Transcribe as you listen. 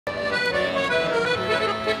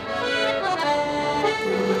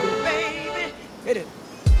Hit it.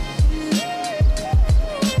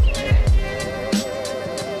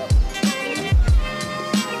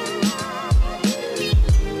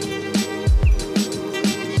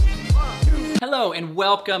 Hello and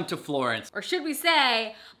welcome to Florence. Or should we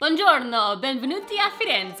say, buongiorno, benvenuti a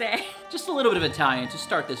Firenze. Just a little bit of Italian to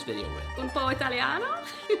start this video with. Un po' italiano?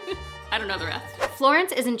 I don't know the rest.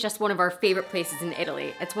 Florence isn't just one of our favorite places in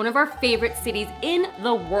Italy, it's one of our favorite cities in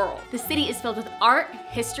the world. The city is filled with art,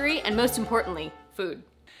 history, and most importantly, food.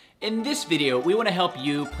 In this video, we want to help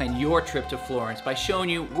you plan your trip to Florence by showing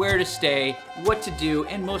you where to stay, what to do,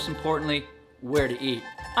 and most importantly, where to eat.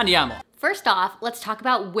 Andiamo. First off, let's talk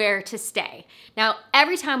about where to stay. Now,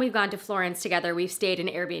 every time we've gone to Florence together, we've stayed in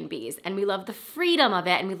Airbnbs, and we love the freedom of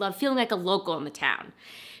it, and we love feeling like a local in the town.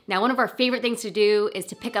 Now, one of our favorite things to do is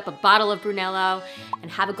to pick up a bottle of Brunello and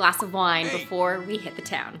have a glass of wine before we hit the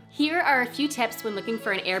town. Here are a few tips when looking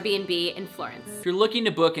for an Airbnb in Florence. If you're looking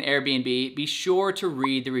to book an Airbnb, be sure to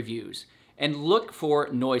read the reviews and look for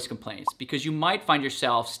noise complaints because you might find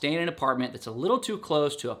yourself staying in an apartment that's a little too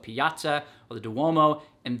close to a piazza or the Duomo,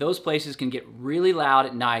 and those places can get really loud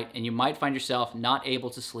at night and you might find yourself not able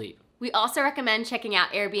to sleep. We also recommend checking out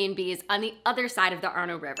Airbnbs on the other side of the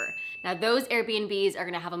Arno River. Now those Airbnbs are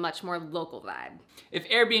gonna have a much more local vibe. If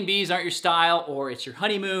Airbnbs aren't your style, or it's your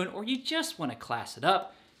honeymoon, or you just wanna class it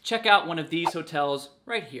up, check out one of these hotels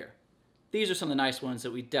right here. These are some of the nice ones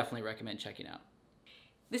that we definitely recommend checking out.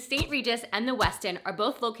 The St. Regis and the Westin are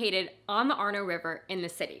both located on the Arno River in the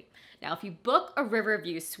city. Now, if you book a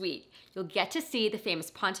Riverview suite, you'll get to see the famous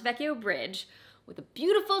Ponte Vecchio Bridge with a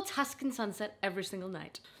beautiful Tuscan sunset every single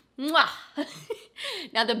night. Mwah!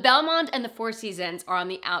 Now, the Belmont and the Four Seasons are on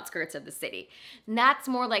the outskirts of the city. And that's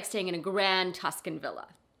more like staying in a grand Tuscan villa.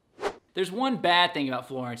 There's one bad thing about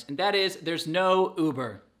Florence, and that is there's no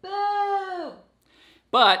Uber. Boo!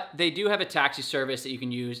 But they do have a taxi service that you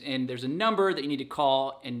can use, and there's a number that you need to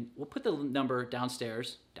call, and we'll put the number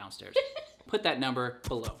downstairs. Put that number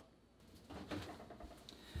below.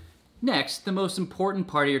 Next, the most important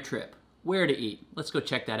part of your trip, where to eat. Let's go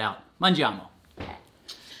check that out. Mangiamo.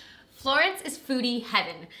 Florence is foodie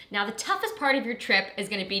heaven. Now, the toughest part of your trip is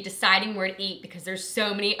gonna be deciding where to eat because there's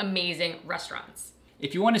so many amazing restaurants.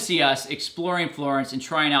 If you want to see us exploring Florence and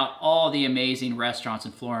trying out all the amazing restaurants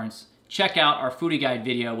in Florence, check out our foodie guide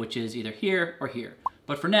video, which is either here or here.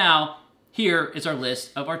 But for now, here is our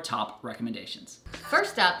list of our top recommendations.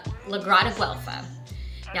 First up, La Grotta Guelfa.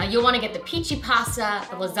 Now you'll want to get the peachy pasta,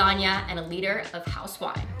 the lasagna, and a liter of house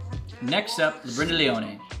wine. Next up, the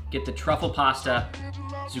Brindleone. Get the truffle pasta,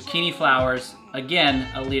 zucchini flowers, again,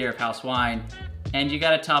 a liter of house wine, and you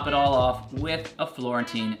gotta top it all off with a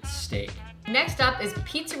Florentine steak. Next up is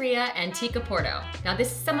Pizzeria Antico Porto. Now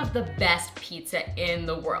this is some of the best pizza in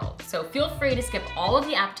the world, so feel free to skip all of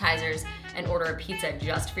the appetizers and order a pizza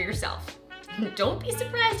just for yourself. Don't be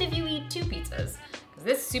surprised if you eat 2 pizzas, because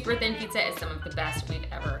this super thin pizza is some of the best we've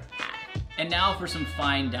ever had. And now for some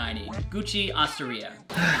fine dining, Gucci Osteria.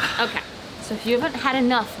 Okay, so if you haven't had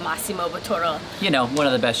enough Massimo Bottura, You know, one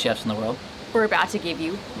of the best chefs in the world. we're about to give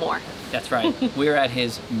you more. That's right. We're at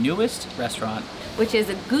his newest restaurant, Which is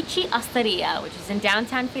a Gucci Osteria, which is in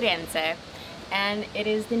downtown Firenze, and it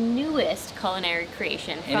is the newest culinary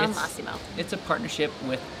creation from Massimo. It's a partnership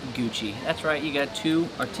with Gucci. That's right, you got 2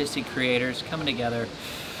 artistic creators coming together.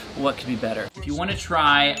 What could be better? If you want to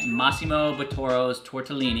try Massimo Bottura's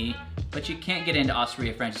tortellini, but you can't get into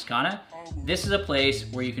Osteria Francescana, this is a place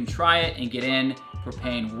where you can try it and get in for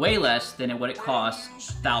paying way less than what it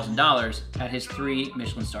costs, $1,000, at his 3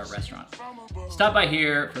 Michelin star restaurant. Stop by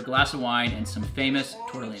here for a glass of wine and some famous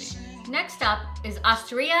tortellini. Next up is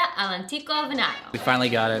Osteria all'Antico Vinaio. We finally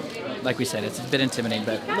got it. Like we said, it's a bit intimidating,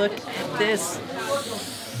 but look at this.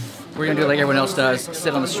 We're gonna do it like everyone else does,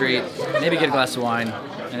 sit on the street, maybe get a glass of wine,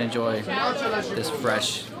 and enjoy this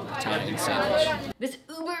fresh Italian sandwich. This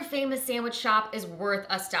uber famous sandwich shop is worth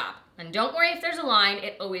a stop. And don't worry if there's a line,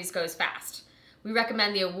 it always goes fast. We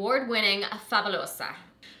recommend the award-winning Favolosa.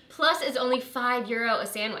 Plus, it's only €5 a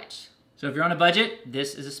sandwich. So if you're on a budget,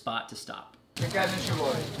 this is a spot to stop. That's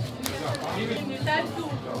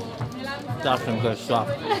some good stuff.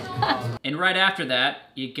 And right after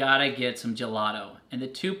that, you gotta get some gelato. And the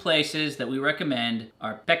 2 places that we recommend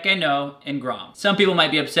are Pequeno and Grom. Some people might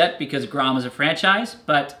be upset because Grom is a franchise,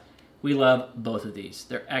 but we love both of these.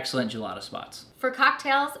 They're excellent gelato spots. For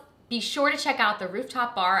cocktails, be sure to check out the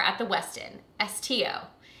rooftop bar at the Westin, STO.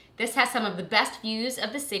 This has some of the best views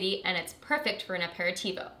of the city and it's perfect for an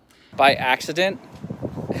aperitivo. By accident,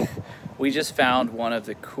 we just found one of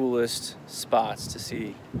the coolest spots to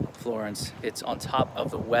see Florence. It's on top of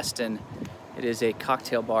the Westin It is a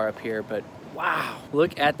cocktail bar up here, but wow,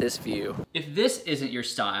 look at this view. If this isn't your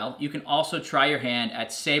style, you can also try your hand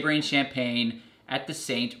at savoring champagne at the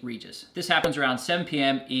St. Regis. This happens around 7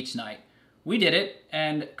 p.m. each night. We did it,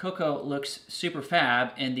 and Coco looks super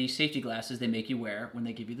fab in the safety glasses they make you wear when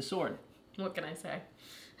they give you the sword. What can I say?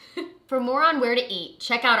 For more on where to eat,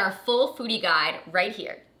 check out our full foodie guide right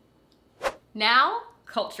here. Now,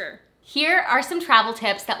 culture. Here are some travel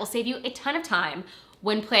tips that will save you a ton of time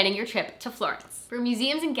when planning your trip to Florence. For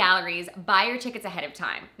museums and galleries, buy your tickets ahead of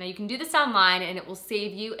time. Now you can do this online and it will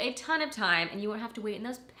save you a ton of time and you won't have to wait in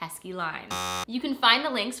those pesky lines. You can find the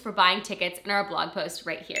links for buying tickets in our blog post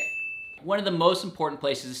right here. One of the most important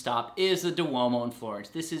places to stop is the Duomo in Florence.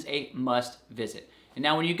 This is a must visit. And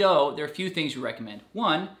now when you go, there are a few things we recommend.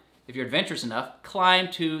 One, if you're adventurous enough,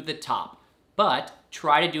 climb to the top. But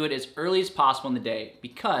try to do it as early as possible in the day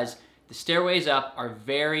because the stairways up are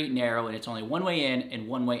very narrow and it's only one way in and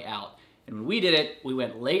one way out. And when we did it, we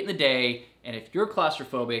went late in the day, and if you're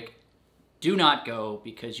claustrophobic, do not go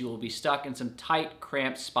because you will be stuck in some tight,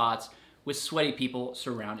 cramped spots with sweaty people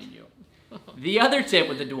surrounding you. The other tip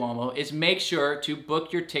with the Duomo is make sure to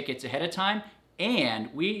book your tickets ahead of time,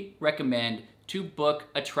 and we recommend to book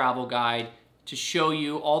a travel guide to show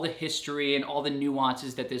you all the history and all the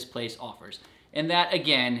nuances that this place offers. And that,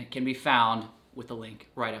 again, can be found with the link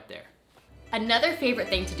right up there. Another favorite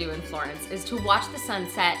thing to do in Florence is to watch the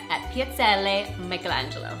sunset at Piazzale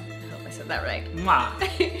Michelangelo. I hope I said that right.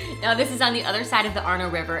 Now this is on the other side of the Arno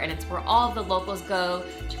River, and it's where all of the locals go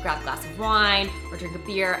to grab a glass of wine or drink a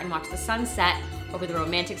beer and watch the sunset over the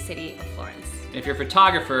romantic city of Florence. And if you're a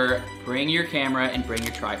photographer, bring your camera and bring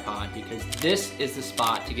your tripod because this is the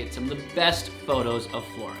spot to get some of the best photos of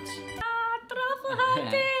Florence. Truffle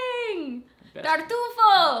hunting!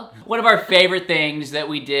 Tartufo! One of our favorite things that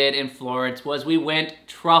we did in Florence was we went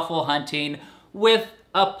truffle hunting with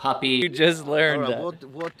a puppy. You just learned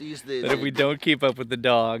what is the... that if we don't keep up with the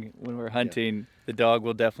dog when we're hunting, the dog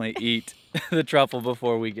will definitely eat the truffle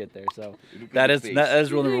before we get there. So that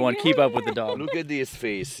is rule number one, keep up with the dog. Look at this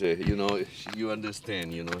face, you know, you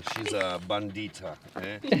understand, you know, she's a bandita.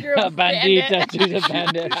 You're a bandit. She's a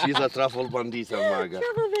bandit. She's a truffle bandita, Maga.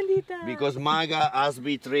 Truffle bandita. Because Maga has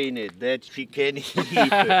been trained that she can eat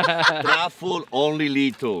truffle only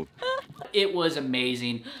little. It was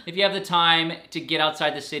amazing. If you have the time to get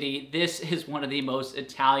outside the city, this is one of the most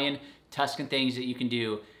Italian Tuscan things that you can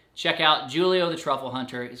do. Check out Giulio the Truffle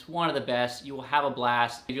Hunter. It's one of the best. You will have a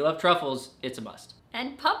blast. If you love truffles, it's a must.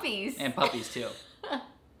 And puppies. And puppies too.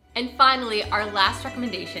 And finally, our last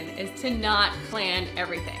recommendation is to not plan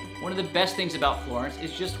everything. One of the best things about Florence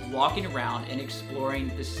is just walking around and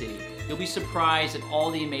exploring the city. You'll be surprised at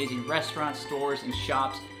all the amazing restaurants, stores, and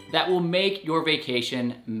shops that will make your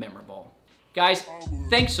vacation memorable. Guys,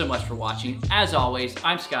 thanks so much for watching. As always,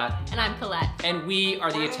 I'm Scott. And I'm Colette. And we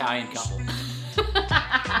are the Italian couple.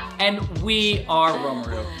 And we are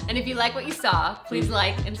Romaru. And if you like what you saw, please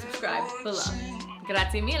like and subscribe below.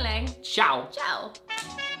 Grazie mille. Ciao. Ciao.